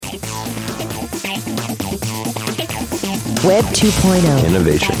Web 2.0.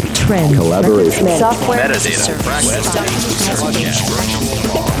 Innovation. Trend. Collaboration. Software. Metadata.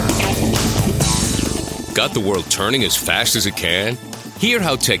 Got the world turning as fast as it can? Hear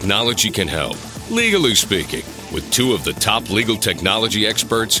how technology can help, legally speaking, with two of the top legal technology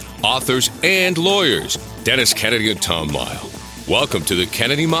experts, authors, and lawyers, Dennis Kennedy and Tom Mile. Welcome to the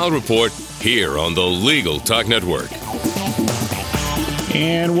Kennedy Mile Report here on the Legal Talk Network.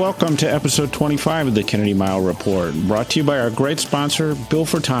 And welcome to episode 25 of the Kennedy Mile Report, brought to you by our great sponsor, Bill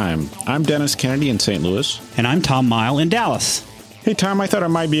for Time. I'm Dennis Kennedy in St. Louis. And I'm Tom Mile in Dallas. Hey, Tom, I thought it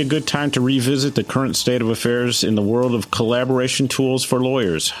might be a good time to revisit the current state of affairs in the world of collaboration tools for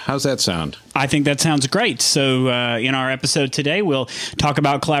lawyers. How's that sound? I think that sounds great. So in our episode today, we'll talk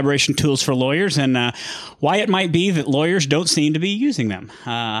about collaboration tools for lawyers and why it might be that lawyers don't seem to be using them.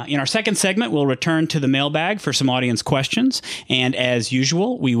 In our second segment, we'll return to the mailbag for some audience questions. And as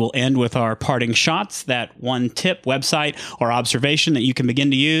usual, we will end with our parting shots, that one tip, website, or observation that you can begin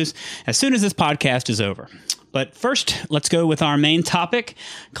to use as soon as this podcast is over. But first, let's go with our main topic,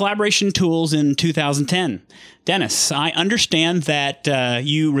 collaboration tools in 2010. Dennis, I understand that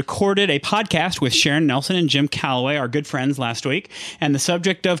you recorded a podcast with Sharon Nelson and Jim Calloway, our good friends, last week, and the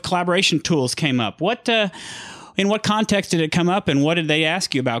subject of collaboration tools came up. In what context did it come up, and what did they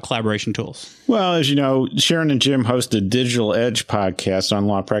ask you about collaboration tools? Well, as you know, Sharon and Jim host a Digital Edge podcast on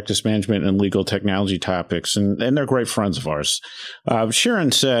law practice management and legal technology topics, and they're great friends of ours.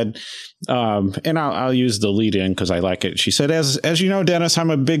 Sharon said, and I'll use the lead in because I like it. She said, as you know, Dennis, I'm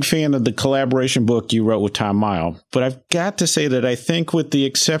a big fan of the collaboration book you wrote with Tom Mile, but I've got to say that I think with the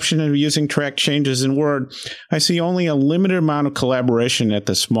exception of using track changes in Word, I see only a limited amount of collaboration at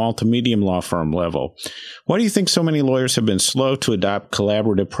the small to medium law firm level. Why do you think so many lawyers have been slow to adopt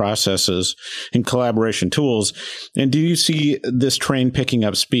collaborative processes and collaboration tools? And do you see this trend picking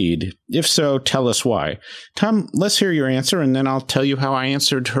up speed? If so, tell us why. Tom, let's hear your answer, and then I'll tell you how I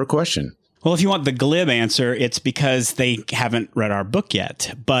answered her question. Well, if you want the glib answer, it's because they haven't read our book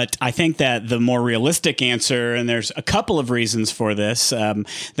yet. But I think that the more realistic answer, and there's a couple of reasons for this that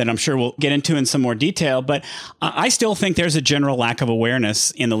I'm sure we'll get into in some more detail, but I still think there's a general lack of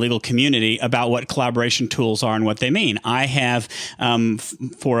awareness in the legal community about what collaboration tools are and what they mean. I have,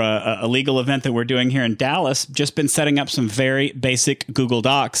 for a legal event that we're doing here in Dallas, just been setting up some very basic Google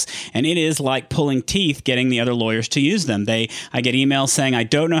Docs, and it is like pulling teeth getting the other lawyers to use them. I get emails saying, I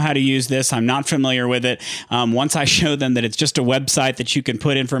don't know how to use this. I'm not familiar with it. Once I show them that it's just a website that you can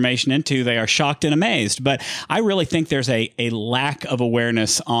put information into, they are shocked and amazed. But I really think there's a lack of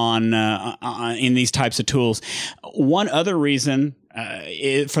awareness in these types of tools. One other reason,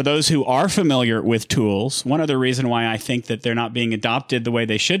 for those who are familiar with tools, one other reason why I think that they're not being adopted the way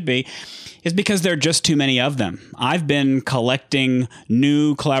they should be is because there are just too many of them. I've been collecting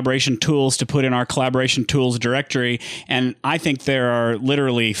new collaboration tools to put in our collaboration tools directory, and I think there are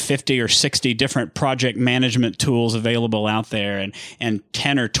literally 50 or 60 different project management tools available out there, and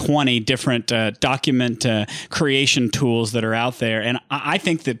 10 or 20 different document creation tools that are out there. And I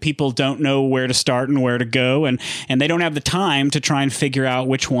think that people don't know where to start and where to go, and they don't have the time to try and figure out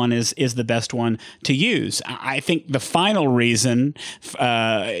which one is the best one to use. I think the final reason,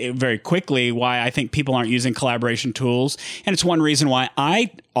 very quickly, why I think people aren't using collaboration tools, and it's one reason why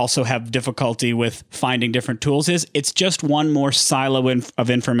I also have difficulty with finding different tools, is it's just one more silo of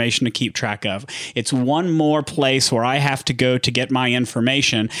information to keep track of. It's one more place where I have to go to get my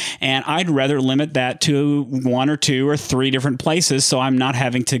information, and I'd rather limit that to one or two or three different places so I'm not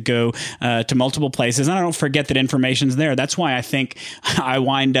having to go to multiple places, and I don't forget that information's there. That's why I think I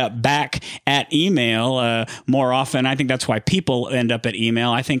wind up back at email more often. I think that's why people end up at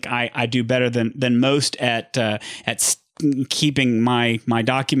email. I think I do better than most at keeping my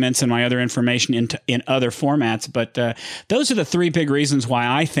documents and my other information in other formats. But those are the three big reasons why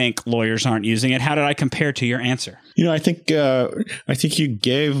I think lawyers aren't using it. How did I compare to your answer? You know, I think you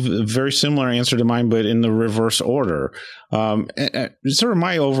gave a very similar answer to mine, but in the reverse order. Sort of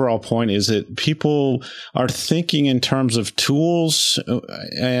my overall point is that people are thinking in terms of tools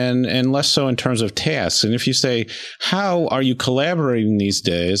and less so in terms of tasks. And if you say, how are you collaborating these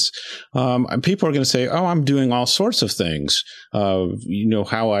days? People are going to say, oh, I'm doing all sorts of things.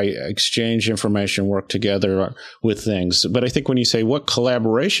 How I exchange information, work together with things. But I think when you say, what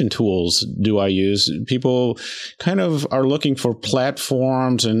collaboration tools do I use? People kind of are looking for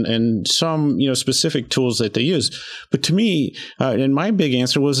platforms and some, specific tools that they use. But to me, me, and my big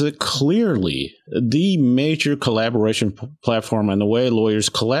answer was that clearly the major collaboration platform and the way lawyers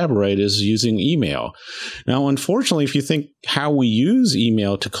collaborate is using email. Now, unfortunately, if you think how we use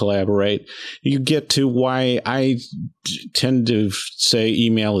email to collaborate, you get to why I tend to say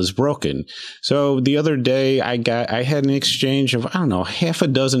email is broken. So the other day I had an exchange of, half a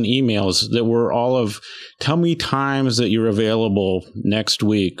dozen emails that were all of, tell me times that you're available next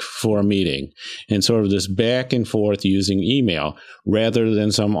week for a meeting, and sort of this back and forth using email rather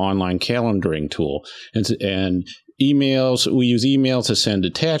than some online calendaring tool. And emails, we use email to send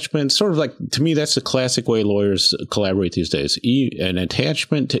attachments, sort of like, to me, that's the classic way lawyers collaborate these days, an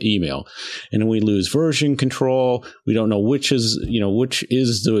attachment to email. And we lose version control. We don't know which is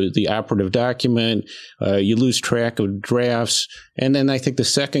the operative document. You lose track of drafts. And then I think the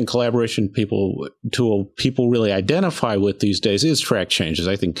second collaboration tool people really identify with these days is track changes.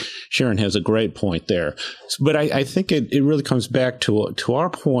 I think Sharon has a great point there. But I think it really comes back to our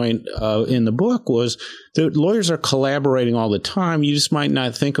point in the book was that lawyers are collaborating all the time. You just might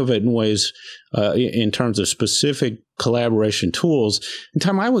not think of it in ways in terms of specific collaboration tools. And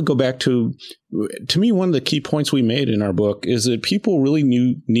Tom, I would go back to me, one of the key points we made in our book is that people really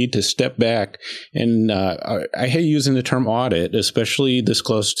need to step back. And I hate using the term audit, especially this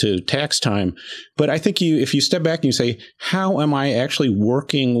close to tax time. But I think if you step back and you say, how am I actually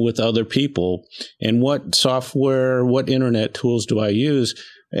working with other people? And what software, what internet tools do I use?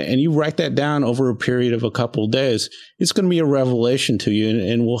 And you write that down over a period of a couple of days, it's going to be a revelation to you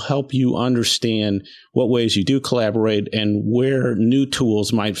and will help you understand what ways you do collaborate and where new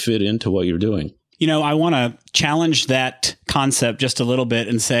tools might fit into what you're doing. I want to challenge that concept just a little bit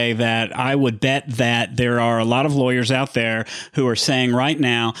and say that I would bet that there are a lot of lawyers out there who are saying right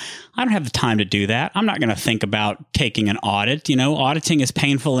now, I don't have the time to do that. I'm not going to think about taking an audit. Auditing is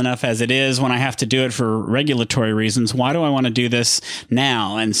painful enough as it is when I have to do it for regulatory reasons. Why do I want to do this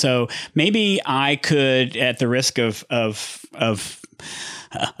now? And so maybe I could, at the risk of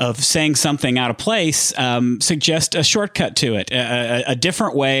saying something out of place, suggest a shortcut to it, a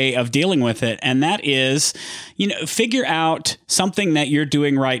different way of dealing with it. And that is, figure out something that you're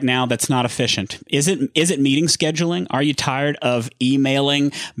doing right now that's not efficient. Is it meeting scheduling? Are you tired of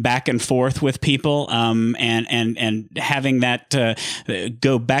emailing back and forth with people, and having that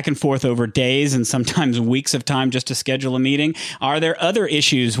go back and forth over days and sometimes weeks of time just to schedule a meeting? Are there other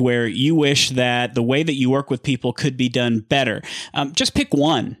issues where you wish that the way that you work with people could be done better? Just pick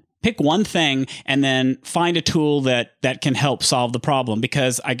one. Pick one thing and then find a tool that can help solve the problem,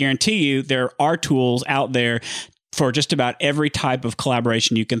 because I guarantee you there are tools out there for just about every type of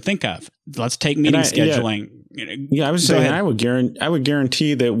collaboration you can think of. Let's take meeting scheduling. Yeah, I was saying I would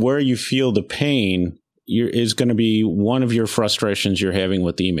guarantee that where you feel the pain is going to be one of your frustrations you're having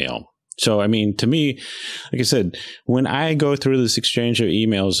with email. So, to me, like I said, when I go through this exchange of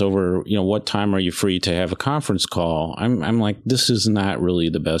emails over, what time are you free to have a conference call? I'm like, this is not really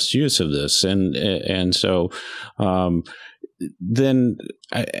the best use of this. And so, then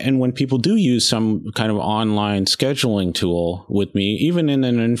when people do use some kind of online scheduling tool with me, even in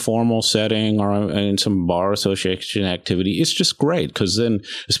an informal setting or in some bar association activity, it's just great, because then,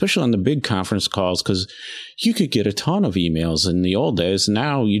 especially on the big conference calls, because you could get a ton of emails in the old days.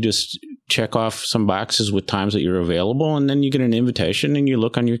 Now you just check off some boxes with times that you're available, and then you get an invitation and you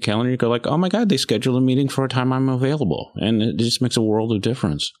look on your calendar, you go like, oh my God, they scheduled a meeting for a time I'm available. And it just makes a world of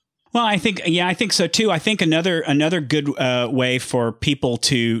difference. Well, I think so too. I think another good way for people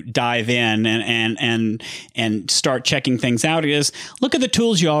to dive in and start checking things out is look at the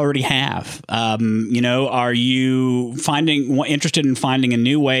tools you already have. Are you interested in finding a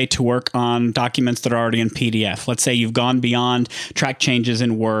new way to work on documents that are already in PDF? Let's say you've gone beyond track changes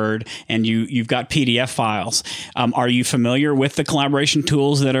in Word and you've got PDF files. Are you familiar with the collaboration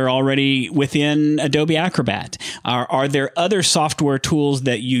tools that are already within Adobe Acrobat? Are there other software tools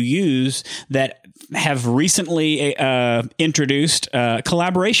that you use that have recently introduced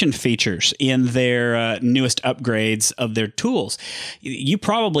collaboration features in their newest upgrades of their tools? You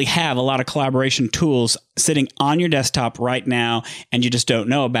probably have a lot of collaboration tools sitting on your desktop right now, and you just don't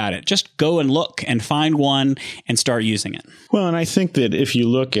know about it. Just go and look and find one and start using it. Well, and I think that if you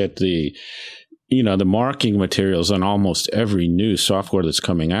look at the marketing materials on almost every new software that's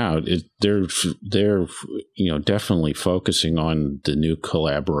coming out, they're definitely focusing on the new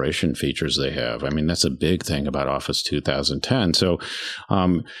collaboration features they have. That's a big thing about Office 2010. So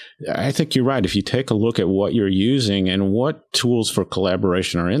I think you're right. If you take a look at what you're using and what tools for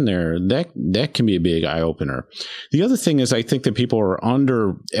collaboration are in there, that can be a big eye opener. The other thing is I think that people are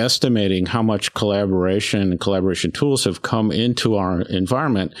underestimating how much collaboration and collaboration tools have come into our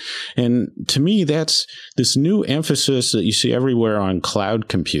environment. And to me, me, that's this new emphasis that you see everywhere on cloud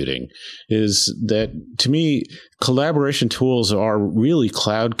computing is that, to me, collaboration tools are really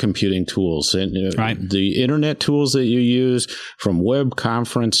cloud computing tools. And the internet tools that you use, from web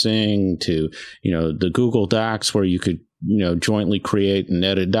conferencing to, the Google Docs where you could, jointly create and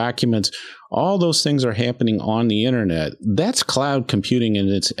edit documents, all those things are happening on the internet. That's cloud computing in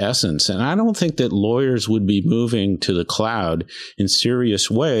its essence. And I don't think that lawyers would be moving to the cloud in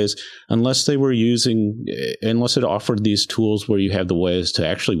serious ways unless it offered these tools where you have the ways to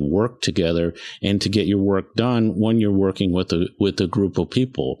actually work together and to get your work done when you're working with a group of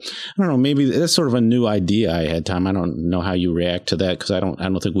people. I don't know, maybe that's sort of a new idea I had, Tom. I don't know how you react to that, because I don't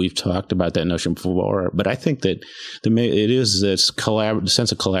think we've talked about that notion before. But I think that it is this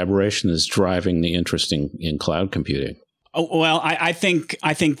sense of collaboration that's driving the interest in cloud computing. Oh, well, I think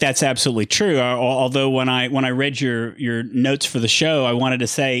that's absolutely true. Although when I read your notes for the show, I wanted to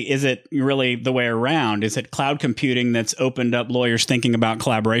say, is it really the way around? Is it cloud computing that's opened up lawyers thinking about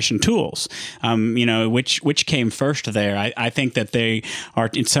collaboration tools? Which came first there? I think that they are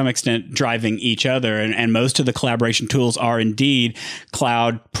to some extent driving each other, and most of the collaboration tools are indeed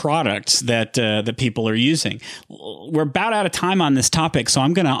cloud products that people are using. We're about out of time on this topic, so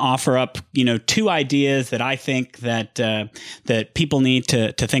I'm going to offer up two ideas that I think that people need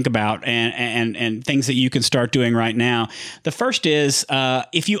to think about and things that you can start doing right now. The first is,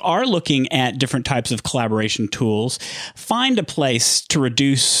 if you are looking at different types of collaboration tools, find a place to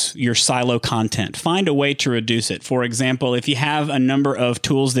reduce your silo content. Find a way to reduce it. For example, if you have a number of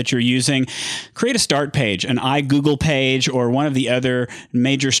tools that you're using, create a start page, an iGoogle page, or one of the other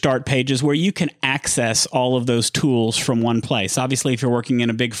major start pages where you can access all of those tools from one place. Obviously, if you're working in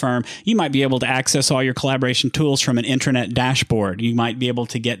a big firm, you might be able to access all your collaboration tools from an intranet dashboard. You might be able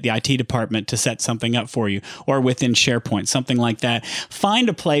to get the IT department to set something up for you, or within SharePoint, something like that. Find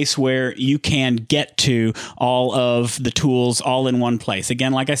a place where you can get to all of the tools all in one place.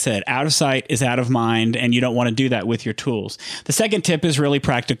 Again, like I said, out of sight is out of mind, and you don't want to do that with your tools. The second tip is really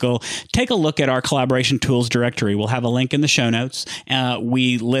practical. Take a look at our collaboration tools directory. We'll have a link in the show notes.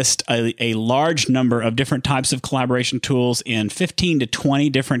 We list a large number of different types of collaboration tools in 15 to 20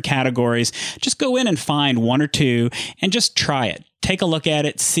 different categories. Just go in and find one or two and just try it. Take a look at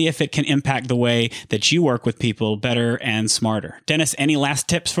it, see if it can impact the way that you work with people better and smarter. Dennis, any last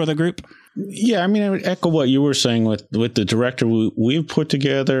tips for the group? Yeah, I mean, I would echo what you were saying with the director we've put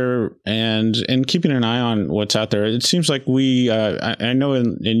together and keeping an eye on what's out there. It seems like I know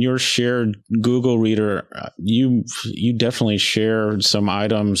in your shared Google Reader, you definitely share some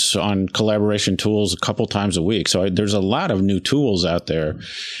items on collaboration tools a couple times a week. So there's a lot of new tools out there.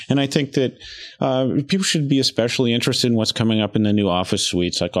 And I think that people should be especially interested in what's coming up in the new Office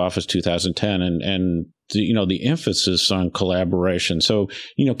suites like Office 2010 and the emphasis on collaboration. So,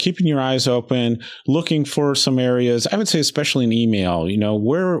 keeping your eyes open, looking for some areas, I would say especially in email,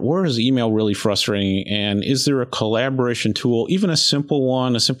 where is email really frustrating? And is there a collaboration tool, even a simple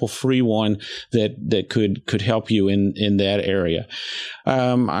one, a simple free one that could help you in that area?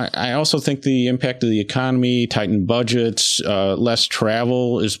 I also think the impact of the economy, tightened budgets, less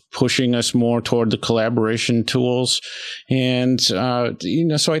travel is pushing us more toward the collaboration tools. And, so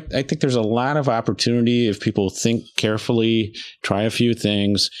I think there's a lot of opportunity if people think carefully, try a few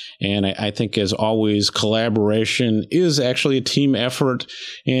things. And I think, as always, collaboration is actually a team effort.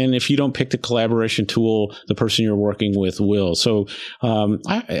 And if you don't pick the collaboration tool, the person you're working with will. So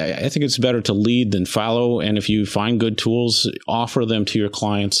I think it's better to lead than follow. And if you find good tools, offer them to your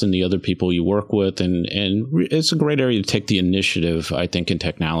clients and the other people you work with. And it's a great area to take the initiative, I think, in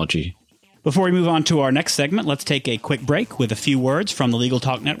technology. Before we move on to our next segment, let's take a quick break with a few words from the Legal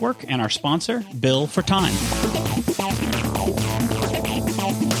Talk Network and our sponsor, Bill for Time.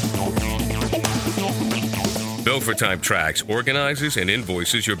 Bill for Time tracks, organizes, and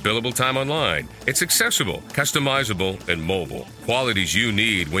invoices your billable time online. It's accessible, customizable, and mobile. Qualities you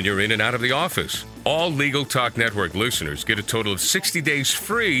need when you're in and out of the office. All Legal Talk Network listeners get a total of 60 days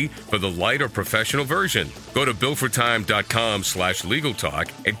free for the light or professional version. Go to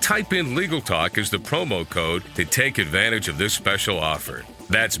billfortime.com/legaltalk and type in Legal Talk as the promo code to take advantage of this special offer.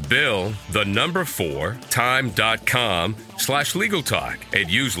 That's Bill, the number 4, time.com/legaltalk,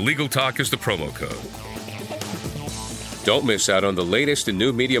 and use Legal Talk as the promo code. Don't miss out on the latest and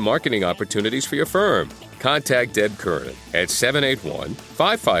new media marketing opportunities for your firm. Contact Deb Curran at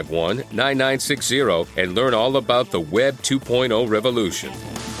 781-551-9960 and learn all about the Web 2.0 revolution.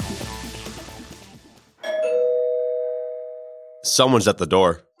 Someone's at the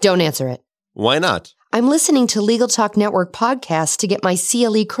door. Don't answer it. Why not? I'm listening to Legal Talk Network podcasts to get my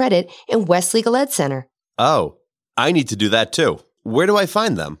CLE credit in West Legal Ed Center. Oh, I need to do that too. Where do I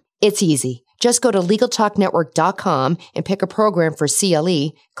find them? It's easy. Just go to LegalTalkNetwork.com and pick a program for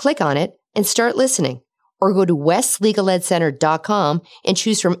CLE, click on it, and start listening. Or go to WestLegalEdCenter.com and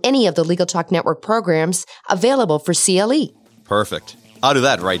choose from any of the Legal Talk Network programs available for CLE. Perfect. I'll do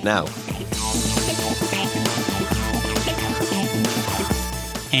that right now.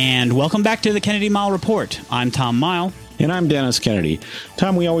 And welcome back to the Kennedy Mile Report. I'm Tom Mile. And I'm Dennis Kennedy.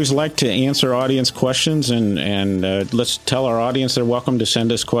 Tom, we always like to answer audience questions, and let's tell our audience they're welcome to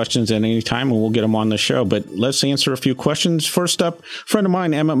send us questions at any time, and we'll get them on the show. But let's answer a few questions. First up, a friend of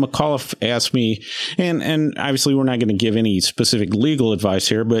mine, Emmett McAuliffe, asked me, and obviously we're not going to give any specific legal advice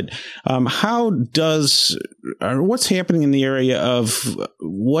here, but what's happening in the area of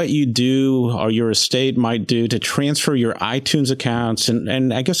what you do or your estate might do to transfer your iTunes accounts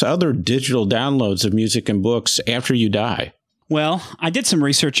and I guess other digital downloads of music and books after you die? Well, I did some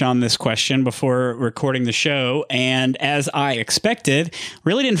research on this question before recording the show, and as I expected,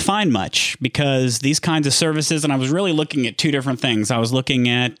 really didn't find much because these kinds of services, and I was really looking at two different things. I was looking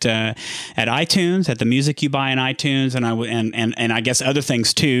at iTunes, at the music you buy in iTunes, and I guess other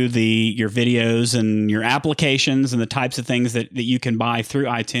things too, your videos and your applications and the types of things that you can buy through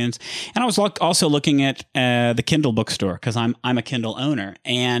iTunes. And I was also looking at the Kindle bookstore because I'm a Kindle owner,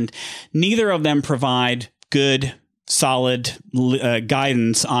 and neither of them provide good solid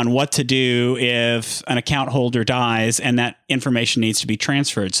guidance on what to do if an account holder dies and that information needs to be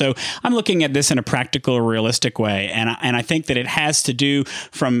transferred. So I'm looking at this in a practical, realistic way, and I think that it has to do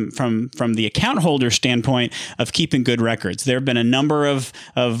from the account holder standpoint of keeping good records. There have been a number of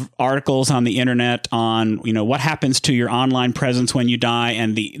articles on the internet on what happens to your online presence when you die,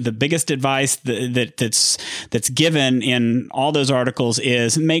 and the biggest advice that's given in all those articles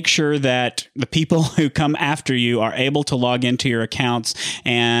is make sure that the people who come after you are able to log into your accounts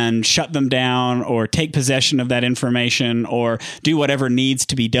and shut them down or take possession of that information or do whatever needs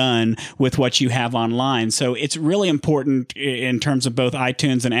to be done with what you have online. So it's really important in terms of both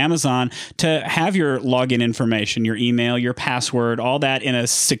iTunes and Amazon to have your login information, your email, your password, all that in a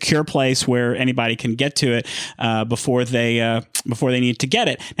secure place where anybody can get to it before they need to get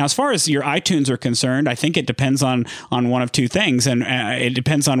it. Now, as far as your iTunes are concerned, I think it depends on one of two things, and it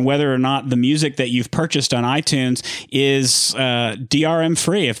depends on whether or not the music that you've purchased on iTunes is DRM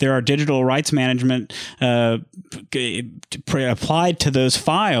free. If there are digital rights management applied to those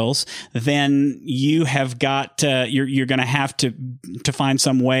files, then you have got you're going to have to find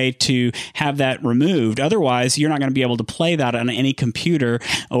some way to have that removed. Otherwise, you're not going to be able to play that on any computer,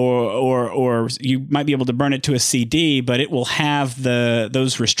 or you might be able to burn it to a CD, but it will have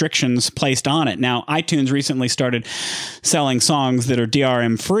those restrictions placed on it. Now, iTunes recently started selling songs that are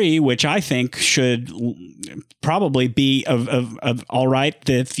DRM free, which I think should probably be of all right.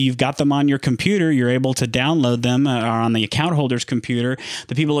 If you've got them on your computer, you're able to download them, or on the account holder's computer.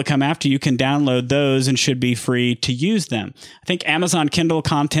 The people that come after you can download those and should be free to use them. I think Amazon Kindle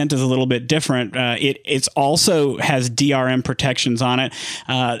content is a little bit different. It also has DRM protections on it.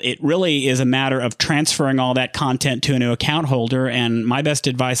 It really is a matter of transferring all that content to a new account holder. And my best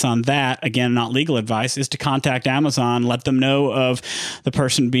advice on that, again, not legal advice, is to contact Amazon, let them know of the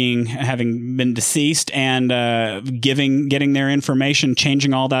person having been deceased, and getting their information,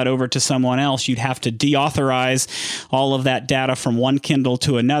 changing all that over to someone else. You'd have to deauthorize all of that data from one Kindle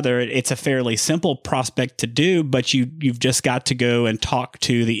to another. It's a fairly simple prospect to do, but you've just got to go and talk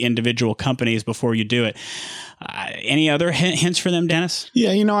to the individual companies before you do it. Any other hints for them, Dennis?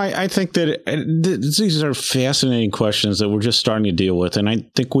 Yeah, I think that these are fascinating questions that we're just starting to deal with. And I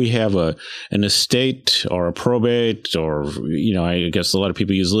think we have an estate or a probate, or, I guess a lot of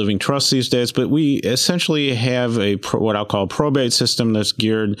people use living trusts these days, but we essentially have what I'll call a probate system that's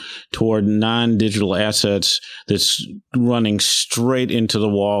geared toward non-digital assets that's running straight into the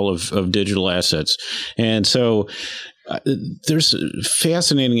wall of digital assets. And so there's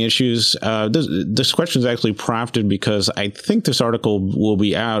fascinating issues. This question is actually prompted because I think this article will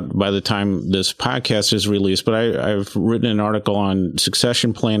be out by the time this podcast is released, but I've written an article on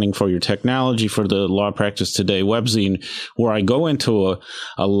succession planning for your technology for the Law Practice Today webzine, where I go into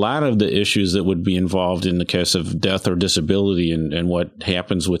a lot of the issues that would be involved in the case of death or disability, and what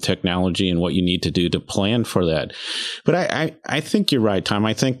happens with technology and what you need to do to plan for that. But I think you're right, Tom.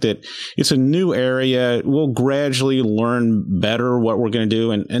 I think that it's a new area. We'll gradually learn better what we're going to do.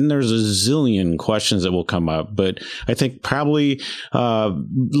 And there's a zillion questions that will come up. But I think probably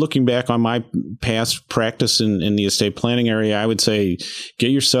looking back on my past practice in the estate planning area, I would say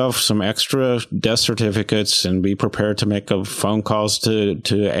get yourself some extra death certificates and be prepared to make phone calls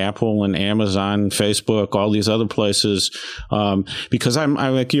to Apple and Amazon, Facebook, all these other places. Because I'm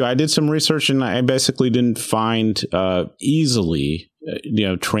like you, I did some research and I basically didn't find easily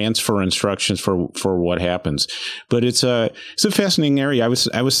transfer instructions for what happens. But it's a fascinating area.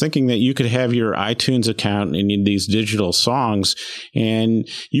 I was thinking that you could have your iTunes account and these digital songs, and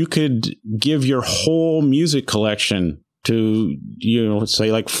you could give your whole music collection to,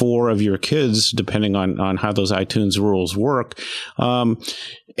 say like 4 of your kids, depending on how those iTunes rules work.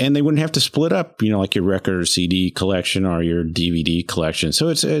 And they wouldn't have to split up, like your record or CD collection or your DVD collection. So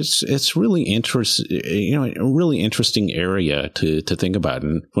it's really a really interesting area to think about.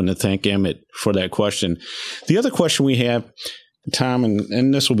 And I want to thank Emmett for that question. The other question we have, Tom,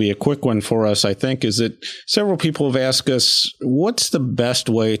 and this will be a quick one for us, I think, is that several people have asked us, what's the best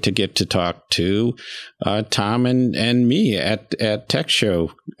way to get to talk to Tom and me at Tech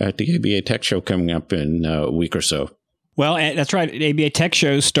Show, at the ABA Tech Show coming up in a week or so? Well, that's right. ABA Tech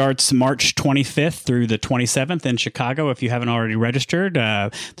Show starts March 25th through the 27th in Chicago. If you haven't already registered,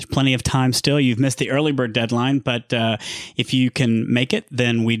 there's plenty of time still. You've missed the early bird deadline, but if you can make it,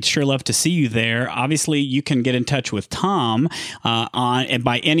 then we'd sure love to see you there. Obviously, you can get in touch with Tom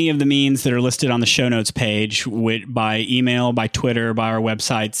by any of the means that are listed on the show notes page, by email, by Twitter, by our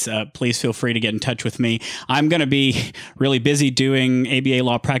websites. Please feel free to get in touch with me. I'm going to be really busy doing ABA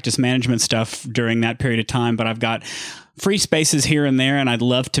law practice management stuff during that period of time, but I've got free spaces here and there, and I'd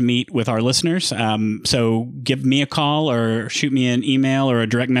love to meet with our listeners. So give me a call or shoot me an email or a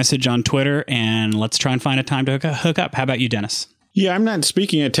direct message on Twitter, and let's try and find a time to hook up. How about you, Dennis? Yeah, I'm not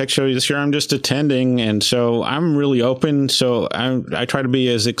speaking at Tech Show this year. I'm just attending, and so I'm really open. So I try to be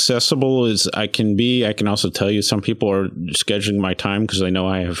as accessible as I can be. I can also tell you some people are scheduling my time because I know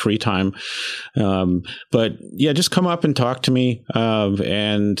I have free time. But yeah, just come up and talk to me.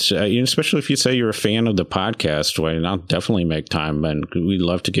 And especially if you say you're a fan of the podcast, well, I'll definitely make time, and we'd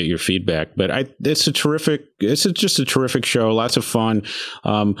love to get your feedback. But it's just a terrific show. Lots of fun.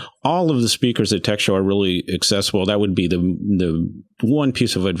 All of the speakers at Tech Show are really accessible. That would be the one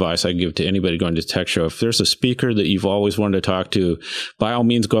piece of advice I give to anybody going to Tech Show. If there's a speaker that you've always wanted to talk to, by all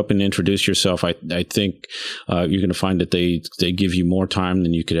means, go up and introduce yourself. I think you're going to find that they give you more time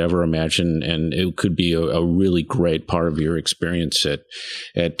than you could ever imagine, and it could be a really great part of your experience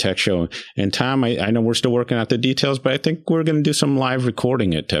at Tech Show. And Tom, I know we're still working out the details, but I think we're going to do some live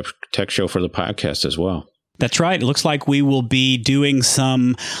recording at Tech Show for the podcast as well. That's right. It looks like we will be doing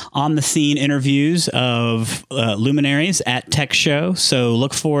some on-the-scene interviews of luminaries at Tech Show. So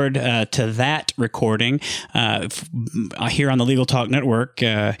look forward to that recording here on the Legal Talk Network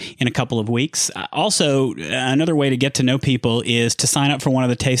in a couple of weeks. Also, another way to get to know people is to sign up for one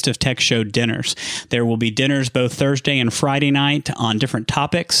of the Taste of Tech Show dinners. There will be dinners both Thursday and Friday night on different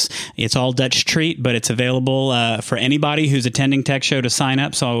topics. It's all Dutch treat, but it's available for anybody who's attending Tech Show to sign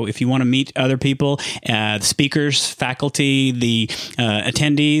up. So if you want to meet other people, speakers, faculty, the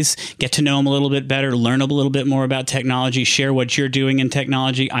attendees, get to know them a little bit better, learn a little bit more about technology, share what you're doing in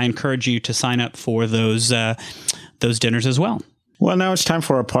technology. I encourage you to sign up for those dinners as well. Well, now it's time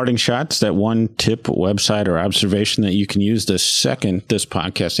for our parting shots, that one tip, website, or observation that you can use the second this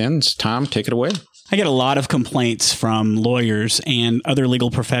podcast ends. Tom, take it away. I get a lot of complaints from lawyers and other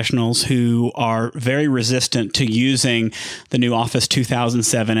legal professionals who are very resistant to using the new Office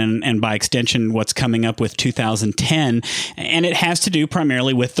 2007 and by extension what's coming up with 2010. And it has to do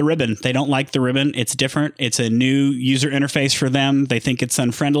primarily with the ribbon. They don't like the ribbon. It's different. It's a new user interface for them. They think it's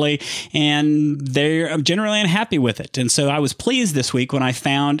unfriendly, and they're generally unhappy with it. And so I was pleased this week when I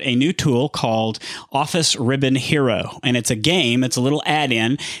found a new tool called Office Ribbon Hero. And it's a game. It's a little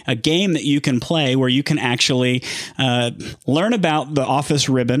add-in, a game that you can play where you can actually learn about the Office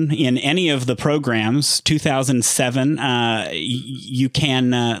ribbon in any of the programs. 2007, you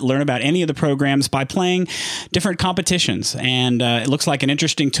can learn about any of the programs by playing different competitions. And it looks like an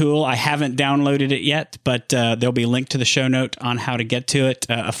interesting tool. I haven't downloaded it yet, but there'll be a link to the show note on how to get to it.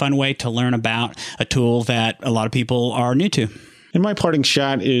 A fun way to learn about a tool that a lot of people are new to. And my parting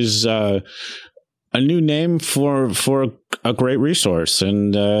shot is a new name for a great resource.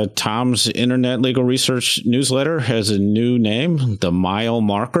 And Tom's Internet Legal Research newsletter has a new name, the Mile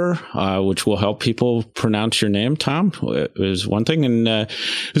Marker, which will help people pronounce your name. Tom is one thing. And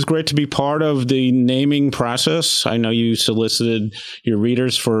it's great to be part of the naming process. I know you solicited your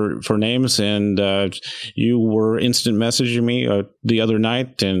readers for names, and you were instant messaging me the other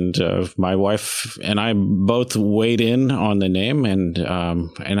night, and my wife and I both weighed in on the name, and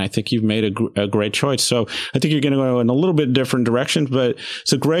I think you've made a great choice. So I think you're going to go in a little bit different direction, but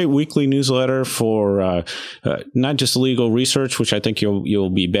it's a great weekly newsletter for not just legal research, which I think you'll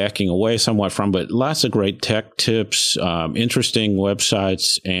be backing away somewhat from, but lots of great tech tips, interesting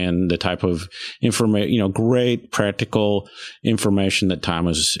websites, and the type of information, great practical information that Tom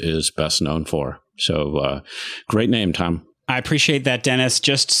is best known for. So great name, Tom. I appreciate that, Dennis.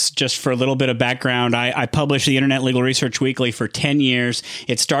 Just for a little bit of background, I published the Internet Legal Research Weekly for 10 years.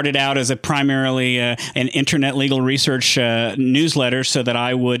 It started out as a primarily an Internet legal research newsletter so that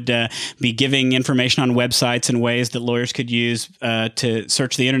I would be giving information on websites and ways that lawyers could use to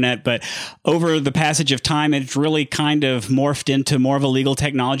search the Internet. But over the passage of time, it's really kind of morphed into more of a legal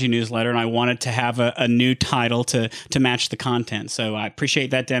technology newsletter, and I wanted to have a new title to match the content. So I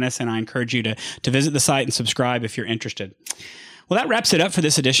appreciate that, Dennis, and I encourage you to visit the site and subscribe if you're interested. Well, that wraps it up for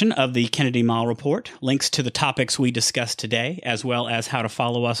this edition of the Kennedy Miles Report. Links to the topics we discussed today, as well as how to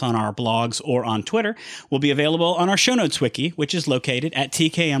follow us on our blogs or on Twitter, will be available on our show notes wiki, which is located at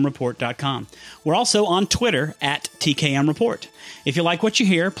tkmreport.com. We're also on Twitter at tkmreport. If you like what you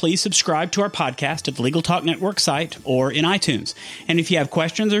hear, please subscribe to our podcast at the Legal Talk Network site or in iTunes. And if you have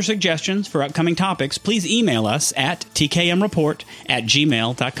questions or suggestions for upcoming topics, please email us at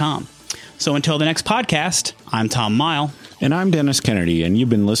tkmreport@gmail.com. So until the next podcast, I'm Tom Miles. And I'm Dennis Kennedy, and you've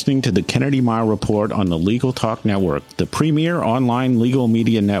been listening to the Kennedy Miles Report on the Legal Talk Network, the premier online legal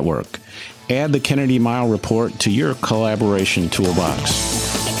media network. Add the Kennedy Miles Report to your collaboration toolbox.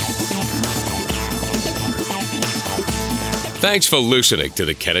 Thanks for listening to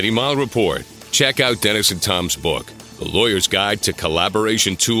the Kennedy Miles Report. Check out Dennis and Tom's book, The Lawyer's Guide to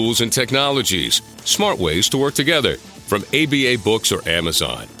Collaboration Tools and Technologies, Smart Ways to Work Together, from ABA Books or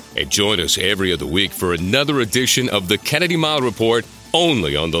Amazon. And join us every other week for another edition of the Kennedy Miles Report,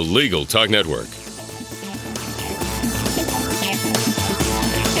 only on the Legal Talk Network.